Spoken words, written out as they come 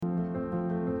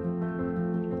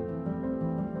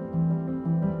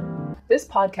This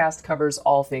podcast covers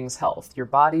all things health, your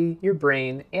body, your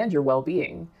brain, and your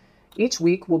well-being. Each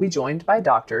week, we'll be joined by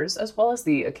doctors, as well as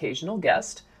the occasional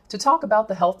guest, to talk about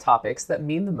the health topics that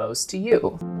mean the most to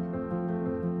you.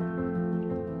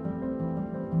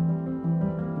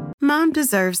 Mom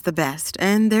deserves the best,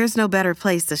 and there's no better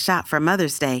place to shop for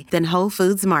Mother's Day than Whole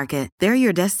Foods Market. They're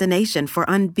your destination for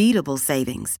unbeatable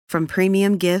savings, from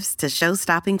premium gifts to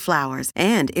show-stopping flowers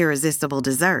and irresistible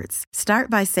desserts. Start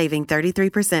by saving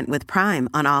 33% with Prime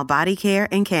on all body care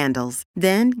and candles.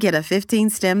 Then get a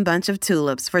 15-stem bunch of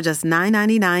tulips for just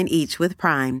 $9.99 each with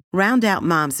Prime. Round out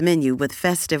Mom's menu with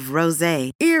festive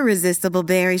rosé, irresistible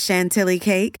berry chantilly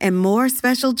cake, and more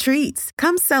special treats.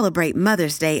 Come celebrate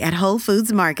Mother's Day at Whole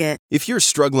Foods Market. If you're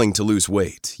struggling to lose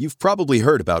weight, you've probably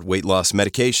heard about weight loss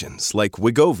medications like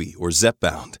Wegovy or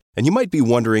Zepbound, and you might be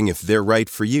wondering if they're right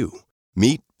for you.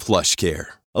 Meet PlushCare,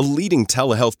 a leading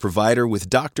telehealth provider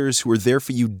with doctors who are there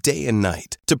for you day and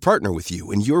night to partner with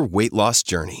you in your weight loss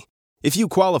journey. If you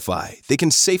qualify, they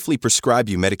can safely prescribe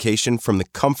you medication from the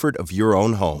comfort of your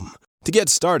own home. To get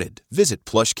started, visit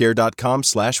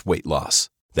plushcare.com/weight-loss.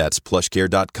 That's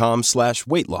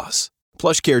plushcare.com/weight-loss.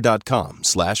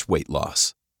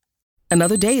 plushcare.com/weight-loss.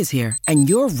 Another day is here, and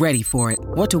you're ready for it.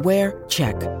 What to wear?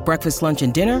 Check. Breakfast, lunch,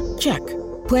 and dinner? Check.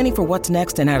 Planning for what's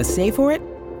next and how to save for it?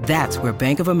 That's where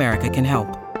Bank of America can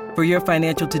help. For your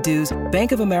financial to-dos,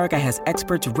 Bank of America has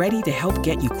experts ready to help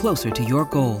get you closer to your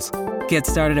goals. Get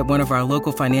started at one of our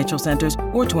local financial centers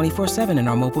or 24/7 in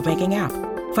our mobile banking app.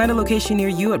 Find a location near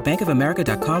you at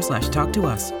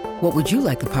bankofamerica.com/talktous. What would you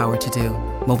like the power to do?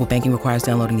 Mobile banking requires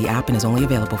downloading the app and is only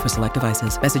available for select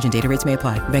devices. Message and data rates may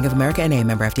apply. Bank of America N.A.,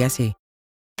 member FDIC.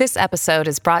 This episode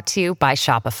is brought to you by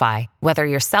Shopify. Whether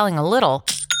you're selling a little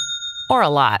or a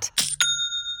lot,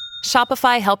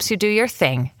 Shopify helps you do your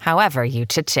thing, however you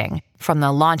cha-ching. From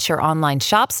the launch your online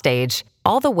shop stage,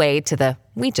 all the way to the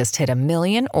we just hit 1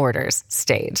 million orders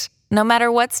stage. No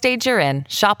matter what stage you're in,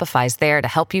 Shopify's there to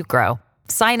help you grow.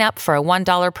 Sign up for a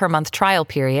 $1 per month trial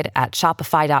period at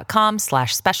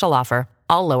shopify.com/special offer,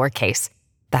 all lowercase.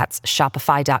 That's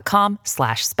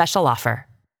shopify.com/special offer.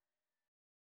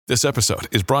 This episode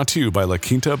is brought to you by La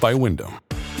Quinta by Wyndham.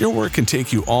 Your work can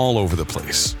take you all over the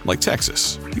place, like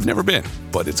Texas. You've never been,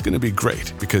 but it's going to be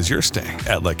great because you're staying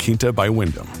at La Quinta by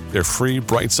Wyndham. Their free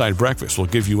Bright Side breakfast will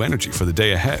give you energy for the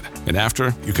day ahead. And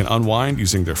after, you can unwind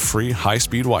using their free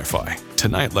high-speed Wi-Fi.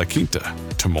 Tonight, La Quinta.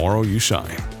 Tomorrow, you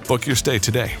shine. Book your stay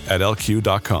today at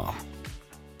lq.com.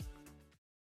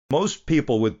 Most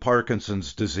people with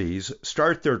Parkinson's disease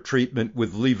start their treatment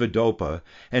with levodopa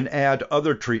and add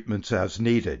other treatments as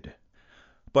needed.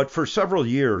 But for several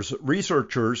years,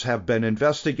 researchers have been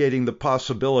investigating the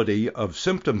possibility of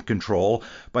symptom control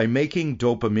by making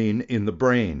dopamine in the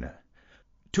brain.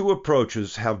 Two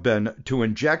approaches have been to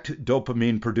inject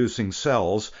dopamine-producing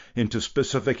cells into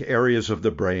specific areas of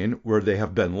the brain where they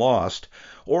have been lost,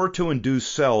 or to induce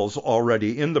cells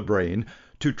already in the brain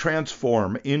to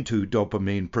transform into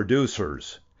dopamine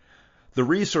producers. The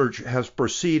research has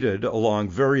proceeded along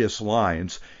various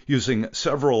lines, using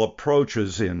several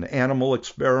approaches in animal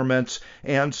experiments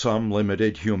and some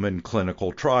limited human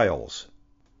clinical trials.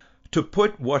 To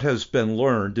put what has been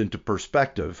learned into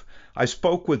perspective, I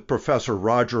spoke with Professor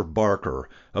Roger Barker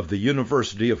of the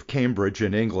University of Cambridge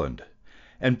in England.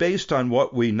 And based on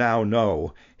what we now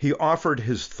know, he offered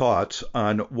his thoughts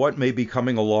on what may be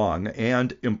coming along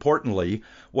and, importantly,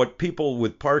 what people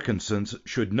with Parkinson's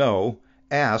should know,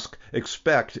 ask,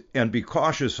 expect, and be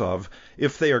cautious of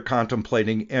if they are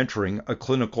contemplating entering a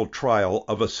clinical trial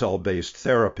of a cell-based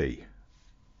therapy.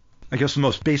 I guess the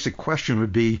most basic question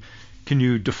would be, can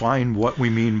you define what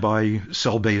we mean by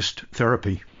cell-based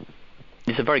therapy?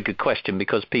 It's a very good question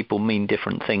because people mean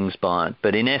different things by it.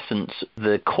 But in essence,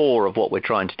 the core of what we're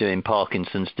trying to do in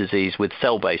Parkinson's disease with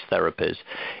cell-based therapies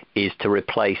is to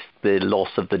replace the loss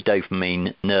of the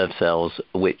dopamine nerve cells,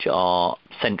 which are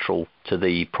central to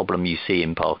the problem you see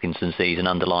in Parkinson's disease and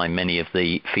underlie many of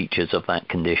the features of that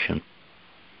condition.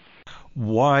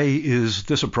 Why is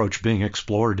this approach being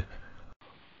explored?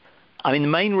 I mean, the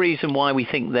main reason why we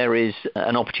think there is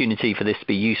an opportunity for this to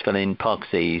be useful in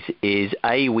Parkinson's is,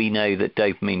 A, we know that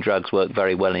dopamine drugs work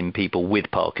very well in people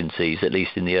with Parkinson's, at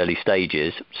least in the early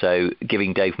stages. So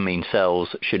giving dopamine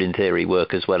cells should, in theory,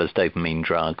 work as well as dopamine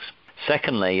drugs.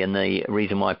 Secondly, and the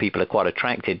reason why people are quite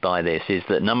attracted by this, is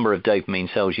that the number of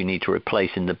dopamine cells you need to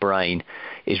replace in the brain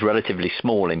is relatively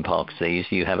small in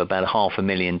Parkinson's. You have about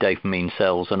 500,000 dopamine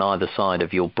cells on either side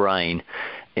of your brain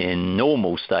in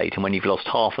normal state, and when you've lost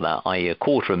half of that, i.e.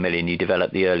 250,000, you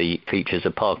develop the early features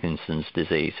of Parkinson's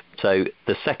disease. So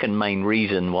the second main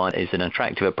reason why it is an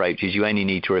attractive approach is you only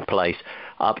need to replace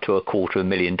up to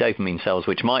 250,000 dopamine cells,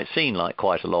 which might seem like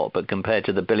quite a lot, but compared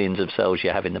to the billions of cells you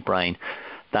have in the brain,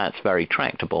 that's very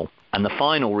tractable. And the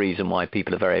final reason why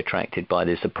people are very attracted by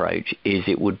this approach is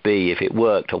it would be, if it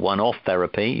worked, a one-off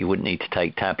therapy. You wouldn't need to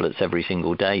take tablets every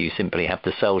single day. You simply have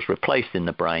the cells replaced in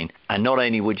the brain. And not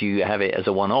only would you have it as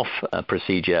a one-off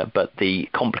procedure, but the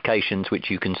complications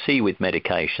which you can see with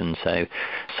medication, so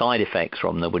side effects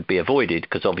from them, would be avoided,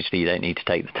 because obviously you don't need to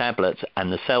take the tablets,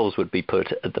 and the cells would be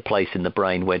put at the place in the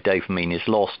brain where dopamine is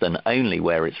lost, and only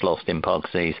where it's lost in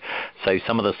Parkinson's. So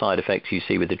some of the side effects you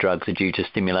see with the drugs are due to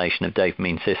stimulation of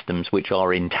dopamine systems which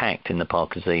are intact in the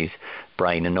Parkinson's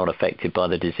brain and not affected by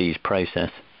the disease process.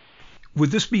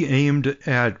 Would this be aimed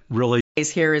at really...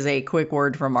 Here is a quick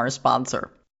word from our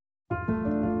sponsor.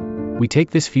 We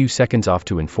take this few seconds off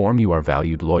to inform you, our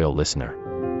valued loyal listener,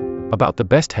 about the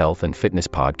best health and fitness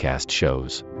podcast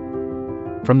shows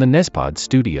from the Nespod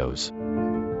Studios.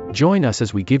 Join us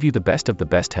as we give you the best of the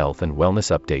best health and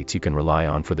wellness updates you can rely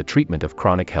on for the treatment of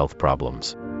chronic health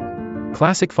problems.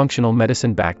 Classic functional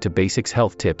medicine back to basics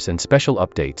health tips and special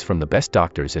updates from the best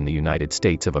doctors in the United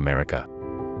States of America.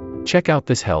 Check out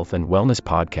this health and wellness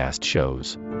podcast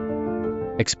shows.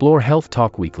 Explore Health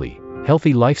Talk Weekly,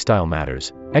 Healthy Lifestyle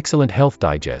Matters, Excellent Health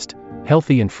Digest,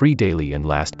 Healthy and Free Daily, and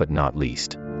last but not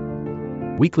least,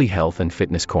 Weekly Health and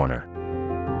Fitness Corner.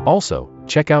 Also,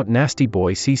 check out Nasty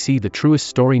Boy CC, the truest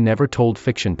story never told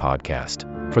fiction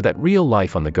podcast, for that real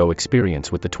life on the go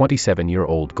experience with the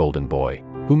 27-year-old golden boy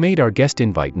who made our guest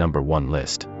invite #1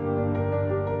 list.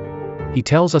 He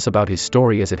tells us about his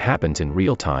story as it happens in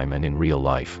real time and in real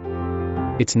life.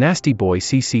 It's Nasty Boy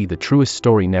CC, the truest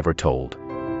story never told.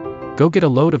 Go get a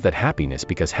load of that happiness,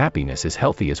 because happiness is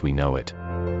healthy as we know it.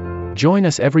 Join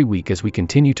us every week as we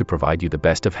continue to provide you the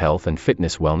best of health and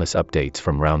fitness wellness updates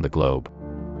from around the globe.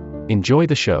 Enjoy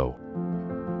the show.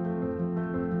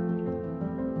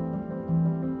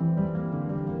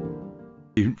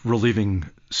 Relieving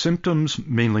symptoms,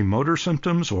 mainly motor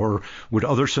symptoms, or would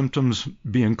other symptoms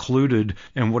be included?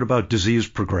 And what about disease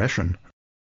progression?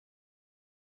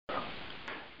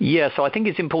 Yeah, so I think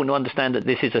it's important to understand that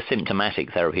this is a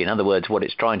symptomatic therapy. In other words, what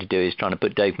it's trying to do is trying to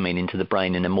put dopamine into the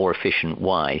brain in a more efficient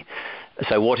way.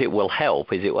 So what it will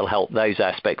help is it will help those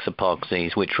aspects of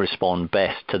Parkinson's which respond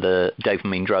best to the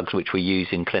dopamine drugs which we use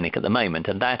in clinic at the moment.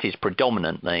 And that is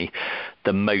predominantly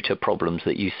the motor problems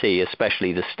that you see,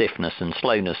 especially the stiffness and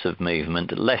slowness of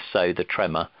movement, less so the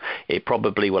tremor. It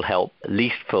probably will help at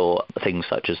least for things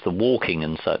such as the walking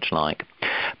and such like.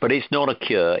 But it's not a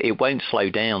cure. It won't slow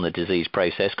down the disease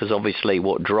process, because obviously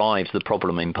what drives the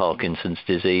problem in Parkinson's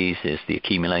disease is the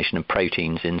accumulation of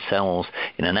proteins in cells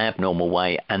in an abnormal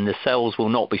way, and the cells will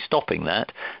not be stopping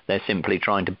that. They're simply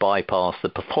trying to bypass the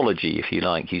pathology, if you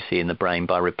like, you see in the brain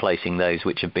by replacing those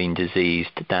which have been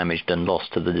diseased, damaged and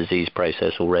lost to the disease process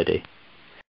already.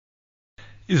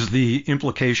 Is the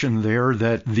implication there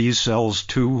that these cells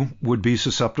too would be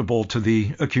susceptible to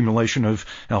the accumulation of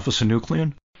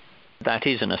alpha-synuclein? That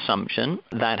is an assumption.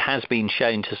 That has been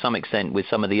shown to some extent with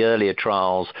some of the earlier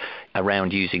trials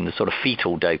around using the sort of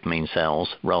fetal dopamine cells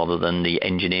rather than the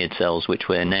engineered cells which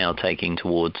we're now taking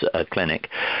towards a clinic.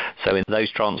 So in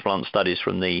those transplant studies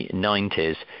from the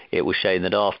 90s, it was shown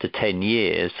that after 10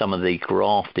 years, some of the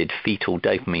grafted fetal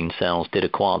dopamine cells did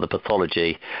acquire the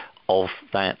pathology of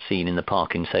that seen in the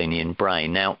Parkinsonian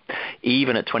brain. Now,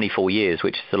 even at 24 years,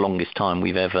 which is the longest time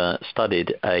we've ever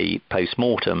studied a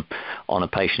post-mortem on a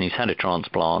patient who's had a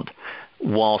transplant,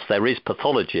 whilst there is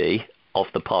pathology of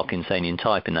the Parkinsonian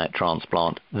type in that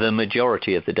transplant, the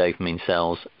majority of the dopamine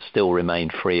cells still remain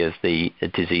free of the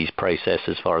disease process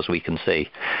as far as we can see.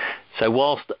 So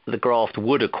whilst the graft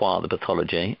would acquire the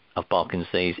pathology of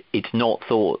Parkinson's, it's not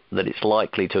thought that it's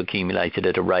likely to accumulate it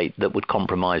at a rate that would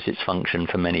compromise its function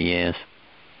for many years.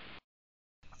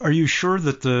 Are you sure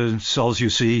that the cells you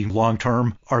see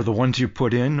long-term are the ones you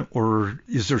put in, or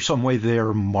is there some way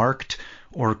they're marked,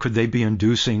 or could they be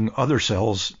inducing other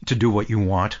cells to do what you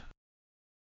want?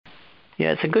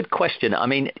 Yeah, it's a good question. I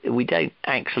mean, we don't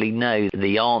actually know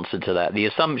the answer to that. The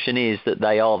assumption is that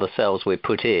they are the cells we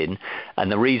put in,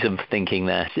 and the reason for thinking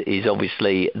that is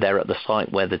obviously they're at the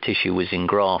site where the tissue was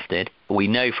engrafted. We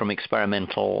know from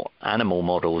experimental animal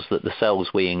models that the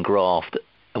cells we engraft,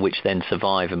 which then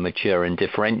survive and mature and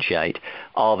differentiate,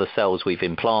 are the cells we've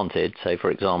implanted. So,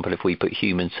 for example, if we put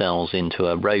human cells into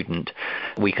a rodent,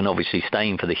 we can obviously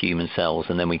stain for the human cells,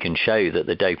 and then we can show that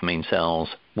the dopamine cells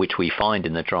which we find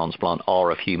in the transplant are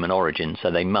of human origin,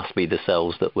 so they must be the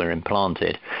cells that were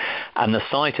implanted. And the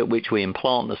site at which we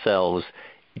implant the cells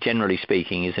generally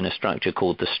speaking, is in a structure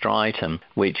called the striatum,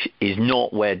 which is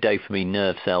not where dopamine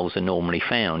nerve cells are normally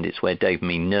found. It's where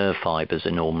dopamine nerve fibers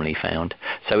are normally found.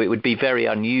 So it would be very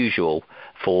unusual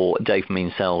for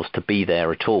dopamine cells to be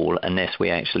there at all unless we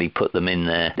actually put them in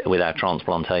there with our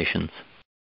transplantations.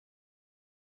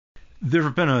 There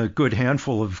have been a good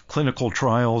handful of clinical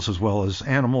trials as well as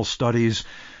animal studies,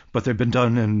 but they've been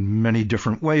done in many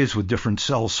different ways with different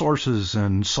cell sources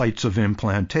and sites of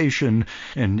implantation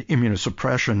and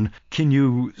immunosuppression. Can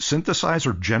you synthesize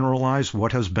or generalize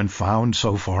what has been found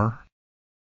so far?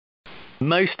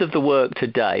 Most of the work to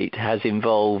date has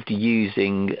involved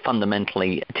using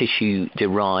fundamentally tissue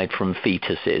derived from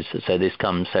fetuses.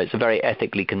 So it's a very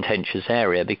ethically contentious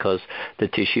area because the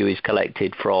tissue is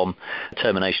collected from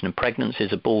termination of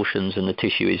pregnancies, abortions, and the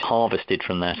tissue is harvested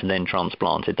from that and then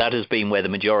transplanted. That has been where the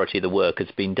majority of the work has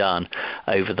been done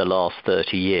over the last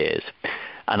 30 years.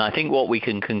 And I think what we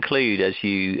can conclude, as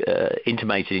you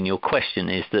intimated in your question,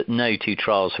 is that no two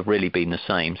trials have really been the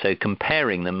same. So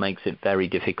comparing them makes it very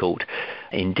difficult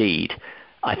indeed.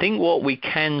 I think what we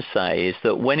can say is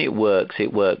that when it works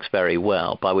very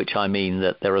well, by which I mean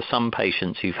that there are some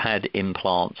patients who've had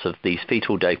implants of these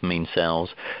fetal dopamine cells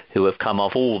who have come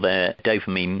off all their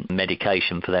dopamine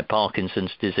medication for their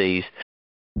Parkinson's disease.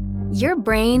 Your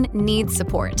brain needs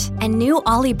support, and new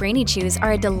Ollie Brainy Chews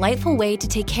are a delightful way to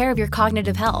take care of your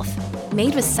cognitive health.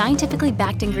 Made with scientifically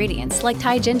backed ingredients like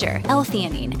Thai ginger,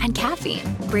 L-theanine, and caffeine,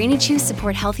 Brainy Chews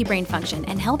support healthy brain function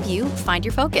and help you find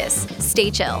your focus,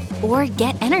 stay chill, or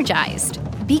get energized.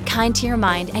 Be kind to your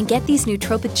mind and get these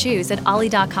nootropic chews at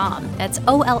ollie.com. That's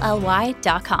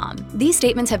OLLY.com. These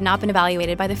statements have not been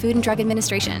evaluated by the Food and Drug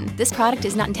Administration. This product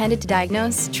is not intended to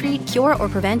diagnose, treat, cure, or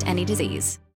prevent any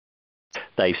disease.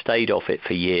 They've stayed off it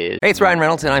for years. Hey, it's Ryan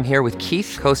Reynolds, and I'm here with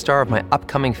Keith, co-star of my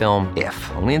upcoming film,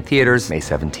 If, only in theaters May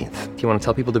 17th. Do you want to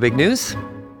tell people the big news?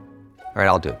 All right,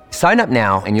 I'll do it. Sign up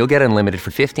now and you'll get unlimited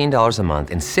for $15 a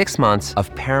month and 6 months of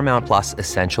Paramount Plus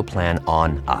Essential Plan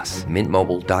on us.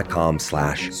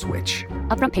 MintMobile.com/switch.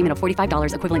 Upfront payment of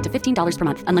 $45 equivalent to $15 per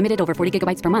month. Unlimited over 40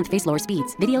 gigabytes per month. Face lower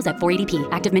speeds. Videos at 480p.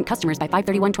 Active Mint customers by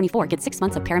 531.24 get 6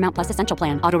 months of Paramount Plus Essential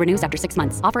Plan. Auto renews after 6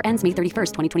 months. Offer ends May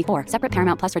 31st, 2024. Separate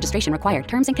Paramount Plus registration required.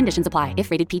 Terms and conditions apply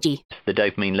if rated PG. The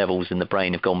dopamine levels in the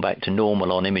brain have gone back to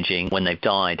normal on imaging when they've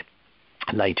died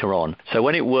later on. So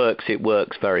when it works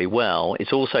very well.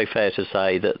 It's also fair to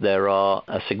say that there are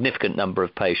a significant number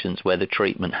of patients where the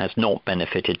treatment has not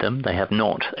benefited them. They have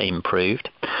not improved.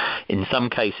 In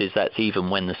some cases, that's even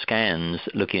when the scans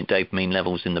looking at dopamine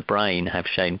levels in the brain have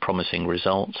shown promising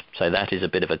results. So that is a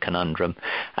bit of a conundrum.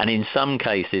 And in some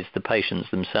cases, the patients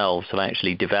themselves have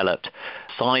actually developed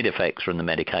side effects from the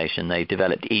medication. They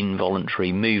developed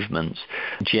involuntary movements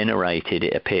generated,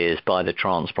 it appears, by the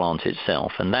transplant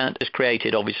itself. And that has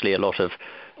created obviously a lot of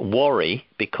worry,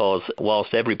 because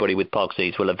whilst everybody with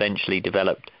Parkinson's will eventually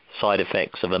develop side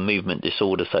effects of a movement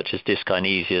disorder such as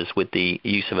dyskinesias with the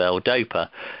use of L-DOPA,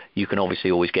 you can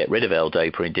obviously always get rid of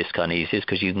L-DOPA in dyskinesias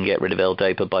because you can get rid of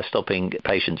L-DOPA by stopping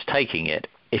patients taking it.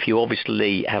 If you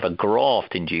obviously have a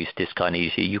graft-induced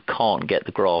dyskinesia, you can't get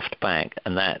the graft back,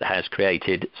 and that has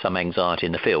created some anxiety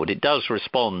in the field. It does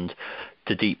respond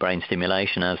to deep brain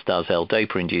stimulation, as does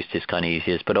L-DOPA-induced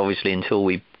dyskinesias, but obviously until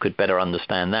we could better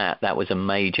understand that was a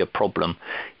major problem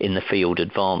in the field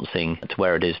advancing to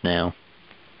where it is now.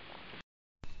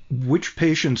 Which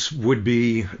patients would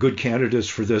be good candidates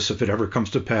for this if it ever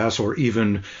comes to pass, or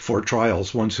even for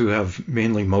trials? Ones who have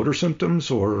mainly motor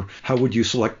symptoms, or how would you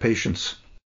select patients?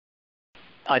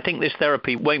 I think this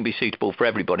therapy won't be suitable for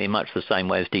everybody in much the same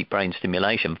way as deep brain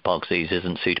stimulation for Parkinson's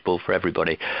isn't suitable for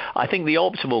everybody. I think the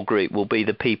optimal group will be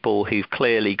the people who've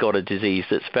clearly got a disease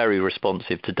that's very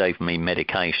responsive to dopamine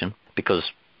medication, because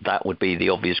that would be the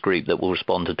obvious group that will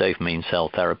respond to dopamine cell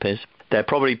therapies. They're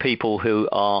probably people who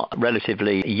are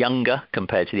relatively younger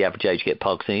compared to the average age to get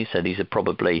Parkinson's. So these are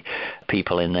probably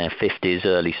people in their 50s,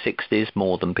 early 60s,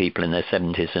 more than people in their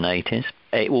 70s and 80s.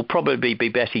 It will probably be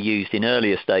better used in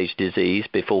earlier stage disease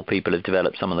before people have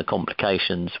developed some of the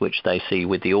complications which they see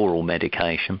with the oral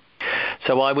medication.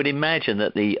 So I would imagine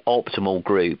that the optimal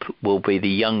group will be the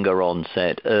younger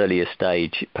onset, earlier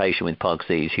stage patient with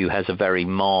Parkinson's who has a very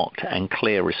marked and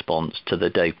clear response to the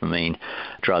dopamine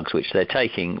drugs which they're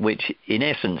taking, which in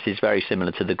essence is very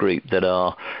similar to the group that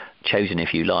are chosen,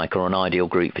 if you like, or an ideal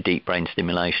group for deep brain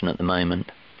stimulation at the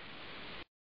moment.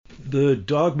 The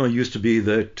dogma used to be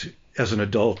that as an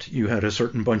adult, you had a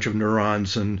certain bunch of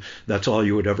neurons and that's all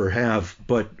you would ever have.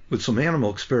 But with some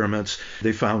animal experiments,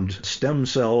 they found stem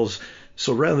cells.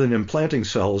 So rather than implanting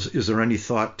cells, is there any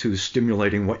thought to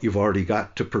stimulating what you've already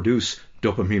got to produce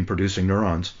dopamine-producing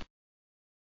neurons?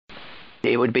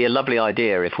 It would be a lovely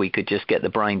idea if we could just get the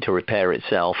brain to repair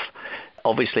itself.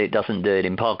 Obviously, it doesn't do it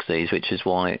in Parkinson's, which is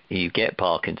why you get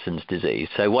Parkinson's disease.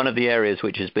 So one of the areas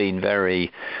which has been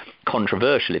very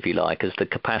controversial, if you like, is the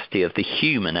capacity of the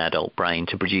human adult brain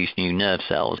to produce new nerve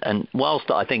cells. And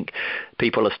whilst I think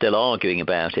people are still arguing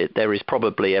about it, there is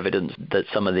probably evidence that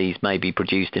some of these may be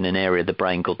produced in an area of the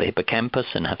brain called the hippocampus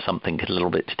and have something a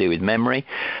little bit to do with memory,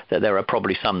 that there are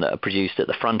probably some that are produced at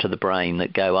the front of the brain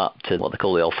that go up to what they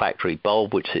call the olfactory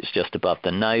bulb, which sits just above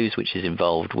the nose, which is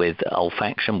involved with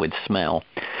olfaction, with smell.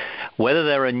 Whether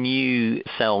there are new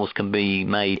cells can be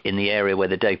made in the area where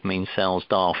the dopamine cells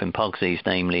die off in Parkinson's,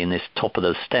 namely in this top of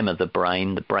the stem of the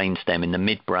brain stem in the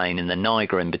midbrain, in the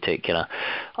nigra in particular,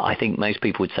 I think most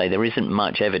people would say there isn't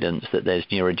much evidence that there's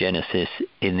neurogenesis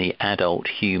in the adult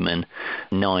human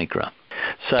nigra.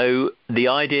 So the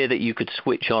idea that you could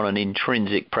switch on an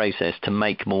intrinsic process to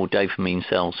make more dopamine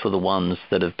cells for the ones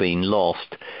that have been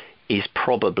lost is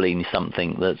probably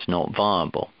something that's not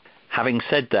viable. Having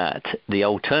said that, the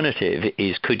alternative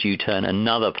is, could you turn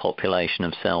another population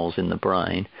of cells in the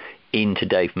brain into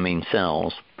dopamine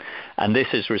cells? And this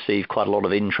has received quite a lot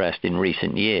of interest in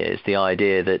recent years, the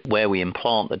idea that where we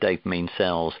implant the dopamine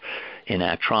cells in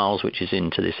our trials, which is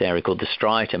into this area called the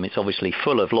striatum, it's obviously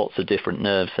full of lots of different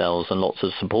nerve cells and lots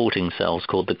of supporting cells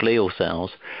called the glial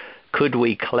cells. Could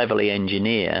we cleverly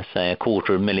engineer, say,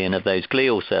 250,000 of those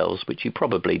glial cells, which you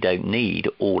probably don't need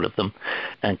all of them,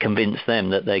 and convince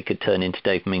them that they could turn into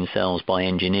dopamine cells by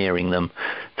engineering them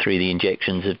through the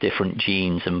injections of different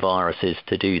genes and viruses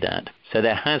to do that? So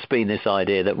there has been this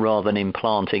idea that rather than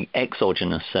implanting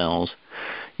exogenous cells,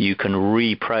 you can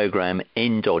reprogram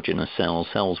endogenous cells,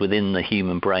 cells within the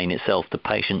human brain itself, the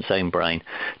patient's own brain,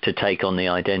 to take on the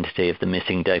identity of the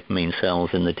missing dopamine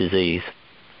cells in the disease.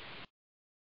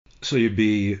 So you'd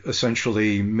be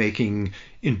essentially making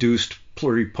induced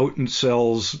pluripotent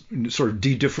cells, sort of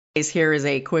de-differentiate. Here is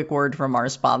a quick word from our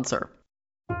sponsor.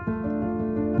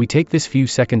 We take this few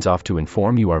seconds off to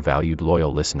inform you, our valued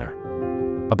loyal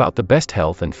listener, about the best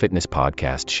health and fitness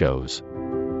podcast shows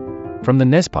from the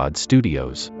Nespod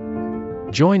studios.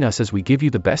 Join us as we give you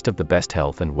the best of the best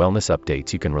health and wellness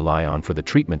updates you can rely on for the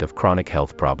treatment of chronic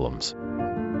health problems.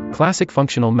 Classic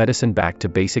functional medicine back to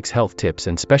basics health tips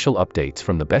and special updates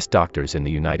from the best doctors in the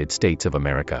United States of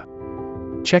America.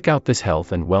 Check out this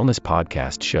health and wellness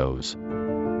podcast shows.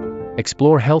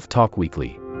 Explore Health Talk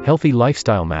Weekly, Healthy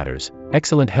Lifestyle Matters,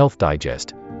 Excellent Health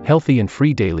Digest, Healthy and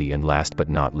Free Daily, and last but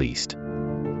not least,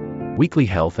 Weekly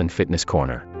Health and Fitness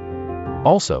Corner.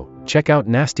 Also, check out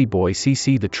Nasty Boy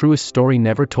CC, the truest story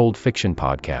never told fiction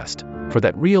podcast, for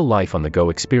that real life on the go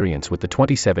experience with the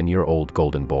 27-year-old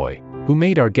golden boy who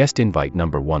made our guest invite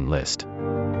 #1 list.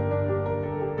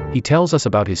 He tells us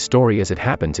about his story as it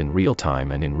happens in real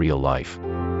time and in real life.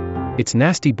 It's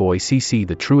Nasty Boy CC,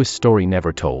 the truest story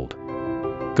never told.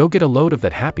 Go get a load of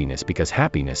that happiness, because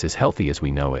happiness is healthy as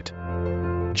we know it.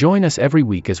 Join us every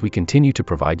week as we continue to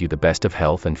provide you the best of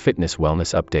health and fitness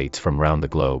wellness updates from around the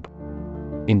globe.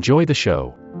 Enjoy the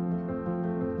show.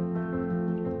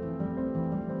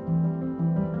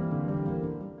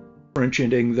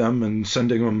 Differentiating them and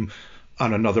sending them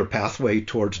on another pathway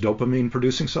towards dopamine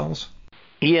producing cells?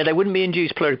 Yeah, they wouldn't be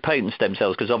induced pluripotent stem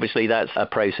cells, because obviously that's a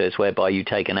process whereby you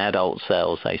take an adult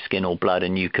cell, say skin or blood,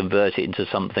 and you convert it into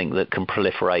something that can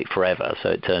proliferate forever. So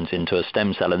it turns into a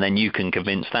stem cell, and then you can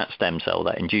convince that stem cell,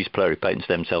 that induced pluripotent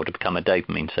stem cell, to become a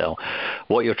dopamine cell.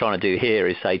 What you're trying to do here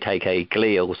is, say, take a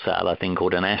glial cell, a thing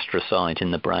called an astrocyte in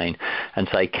the brain, and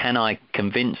say, can I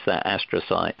convince that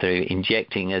astrocyte through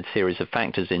injecting a series of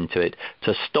factors into it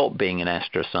to stop being an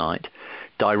astrocyte,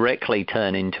 directly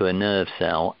turn into a nerve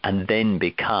cell, and then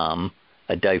become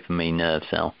a dopamine nerve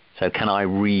cell? So can I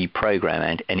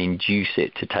reprogram it and induce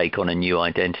it to take on a new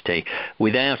identity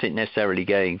without it necessarily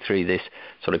going through this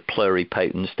sort of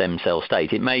pluripotent stem cell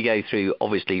state? It may go through,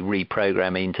 obviously,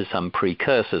 reprogramming into some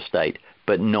precursor state,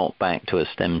 but not back to a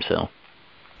stem cell.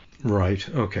 Right,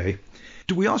 okay.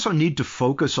 Do we also need to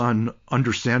focus on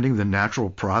understanding the natural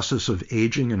process of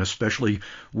aging, and especially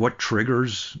what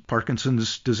triggers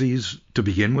Parkinson's disease to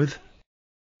begin with?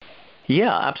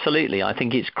 Yeah, absolutely. I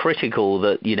think it's critical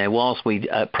that, whilst we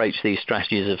approach these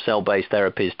strategies of cell-based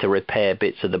therapies to repair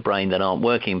bits of the brain that aren't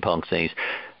working in Parkinson's,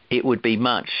 it would be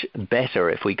much better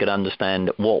if we could understand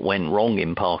what went wrong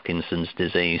in Parkinson's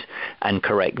disease and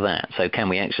correct that. So can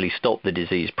we actually stop the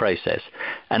disease process?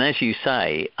 And as you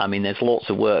say, there's lots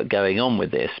of work going on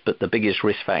with this, but the biggest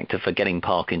risk factor for getting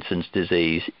Parkinson's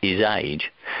disease is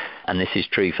age. And this is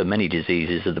true for many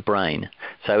diseases of the brain.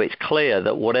 So it's clear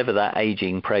that whatever that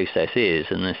aging process is,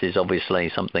 and this is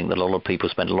obviously something that a lot of people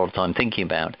spend a lot of time thinking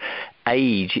about,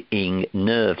 aging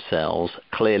nerve cells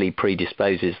clearly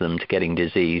predisposes them to getting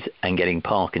disease and getting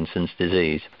Parkinson's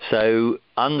disease. So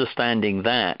understanding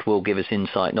that will give us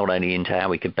insight not only into how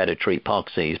we could better treat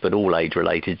Parkinson's, but all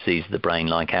age-related diseases of the brain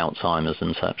like Alzheimer's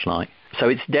and such like. So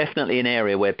it's definitely an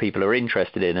area where people are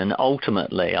interested in, and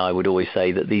ultimately I would always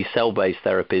say that these cell-based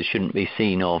therapies shouldn't be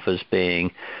seen of as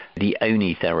being the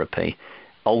only therapy.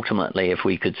 Ultimately, if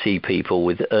we could see people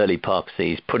with early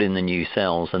Parkinson's, put in the new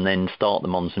cells and then start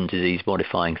them on some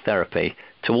disease-modifying therapy,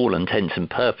 to all intents and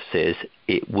purposes,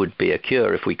 it would be a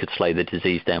cure if we could slow the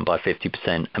disease down by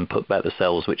 50% and put back the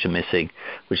cells which are missing,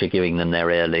 which are giving them their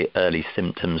early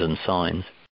symptoms and signs.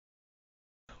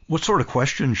 What sort of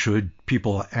questions should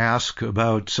people ask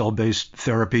about cell-based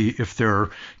therapy if they're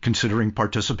considering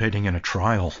participating in a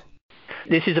trial?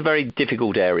 This is a very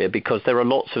difficult area because there are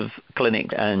lots of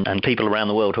clinics and people around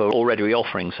the world who are already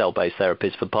offering cell-based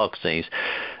therapies for Parkinson's.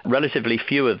 Relatively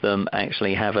few of them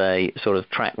actually have a sort of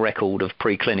track record of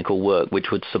preclinical work which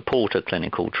would support a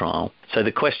clinical trial. So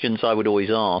the questions I would always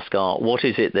ask are, what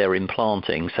is it they're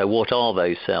implanting? So what are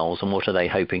those cells and what are they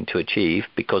hoping to achieve?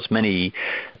 Because many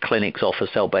clinics offer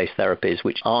cell-based therapies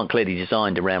which aren't clearly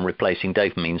designed around replacing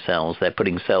dopamine cells. They're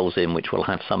putting cells in which will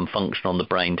have some function on the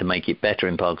brain to make it better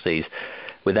in Parkinson's,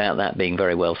 without that being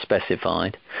very well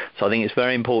specified. So I think it's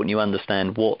very important you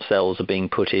understand what cells are being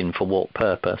put in for what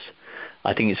purpose.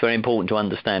 I think it's very important to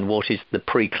understand what is the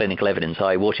preclinical evidence,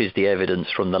 i.e. what is the evidence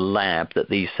from the lab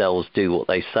that these cells do what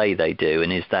they say they do,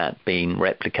 and is that being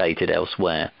replicated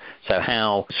elsewhere? So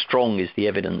how strong is the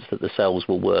evidence that the cells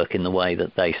will work in the way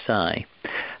that they say?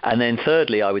 And then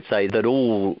thirdly, I would say that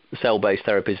all cell-based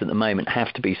therapies at the moment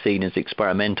have to be seen as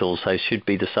experimental, so should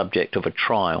be the subject of a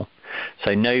trial.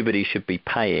 So nobody should be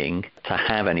paying to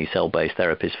have any cell-based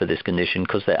therapies for this condition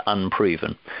because they're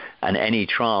unproven. And any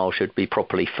trial should be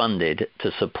properly funded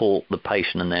to support the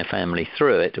patient and their family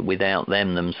through it without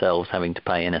them themselves having to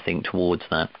pay anything towards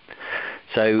that.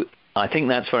 So I think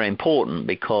that's very important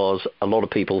because a lot of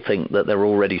people think that there are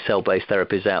already cell-based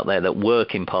therapies out there that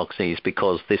work in Parkinson's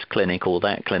because this clinic or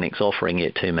that clinic's offering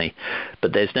it to me.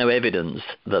 But there's no evidence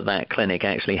that that clinic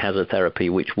actually has a therapy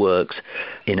which works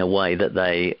in a way that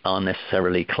they are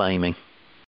necessarily claiming.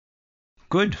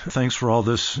 Good. Thanks for all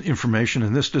this information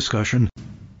and this discussion.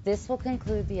 This will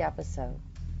conclude the episode.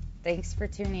 Thanks for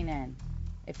tuning in.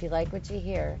 If you like what you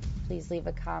hear, please leave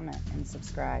a comment and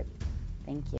subscribe.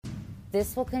 Thank you.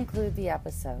 This will conclude the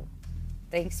episode.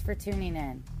 Thanks for tuning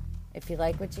in. If you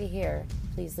like what you hear,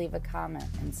 please leave a comment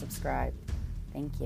and subscribe. Thank you.